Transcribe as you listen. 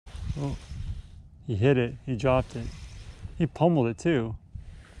Oh, he hit it. He dropped it. He pummeled it too.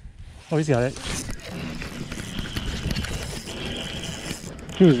 Oh, he's got it.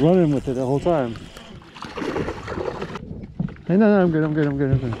 He was running with it the whole time. Hey, no, I'm good. I'm good.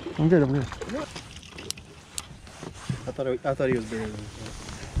 I thought he was bigger than that.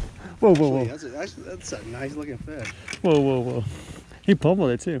 Whoa. That's a nice looking fish. Whoa. He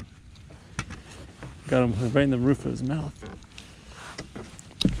pummeled it too. Got him right in the roof of his mouth.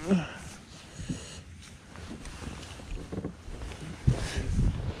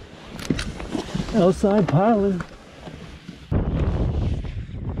 Outside piling.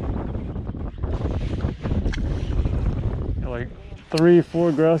 Got like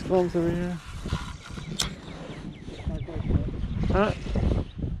 3-4 grass clumps over here. Huh?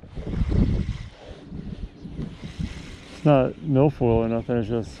 It's not milfoil or nothing, it's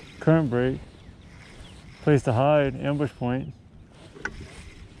just current break. Place to hide, ambush point.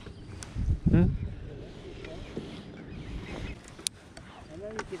 What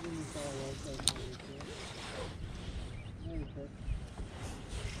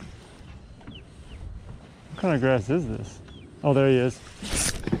kind of grass is this? Oh, there he is.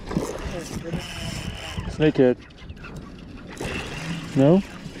 Snakehead. No?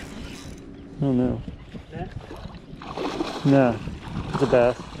 Oh no. Nah, it's a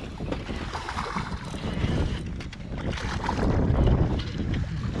bass.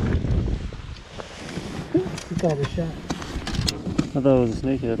 He called a shot. I thought it was a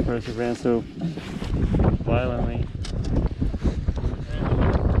snakehead at first. It ran so violently.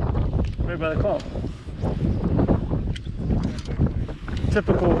 Right by the clump.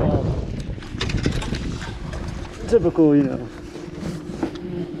 Typical, you know.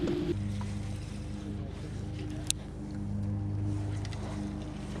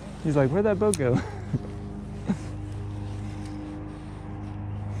 He's like, where'd that boat go?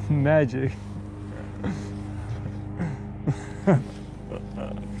 Magic.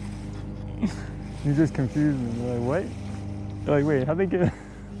 You just confused me. You're like, what? You're like, wait, how'd they get?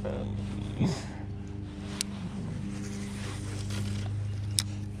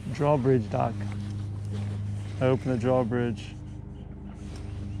 Drawbridge dock. I opened the drawbridge.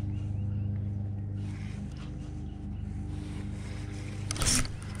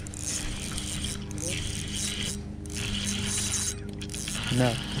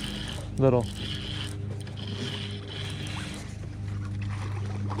 No, little.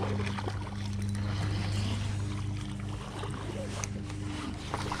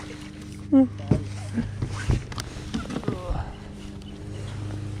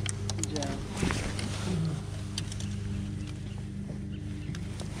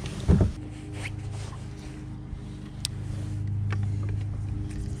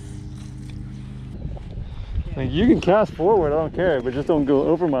 Like, you can cast forward, I don't care, but just don't go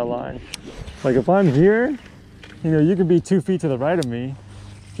over my line. Like if I'm here, you know, you can be 2 feet to the right of me.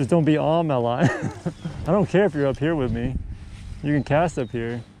 Just don't be on my line. I don't care if you're up here with me. You can cast up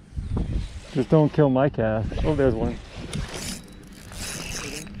here. Just don't kill my cast. Oh, there's one.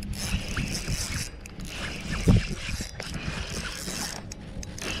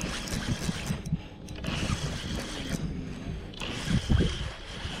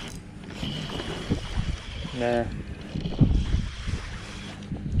 Nah.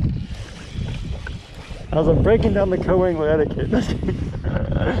 As I'm breaking down the co-angler etiquette.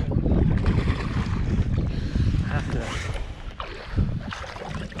 Have to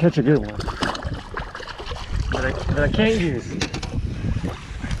catch a good one that I can't use.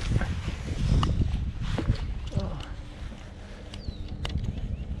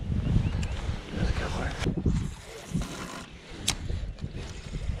 That's a good one.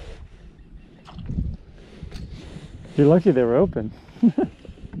 You're lucky they were open.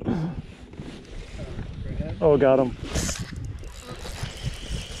 Oh, got him.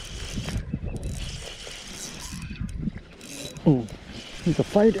 Oh, he's a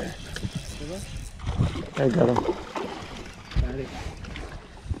fighter. I got him. Got it.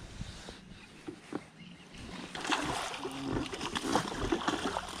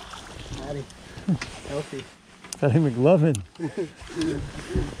 Patty. Healthy. Fatty McLovin.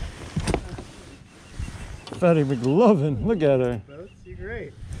 Fatty McLovin. Look at her. You're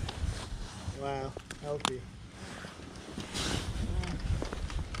great. Wow. Healthy.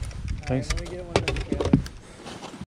 Thanks. All right, let me get one of those.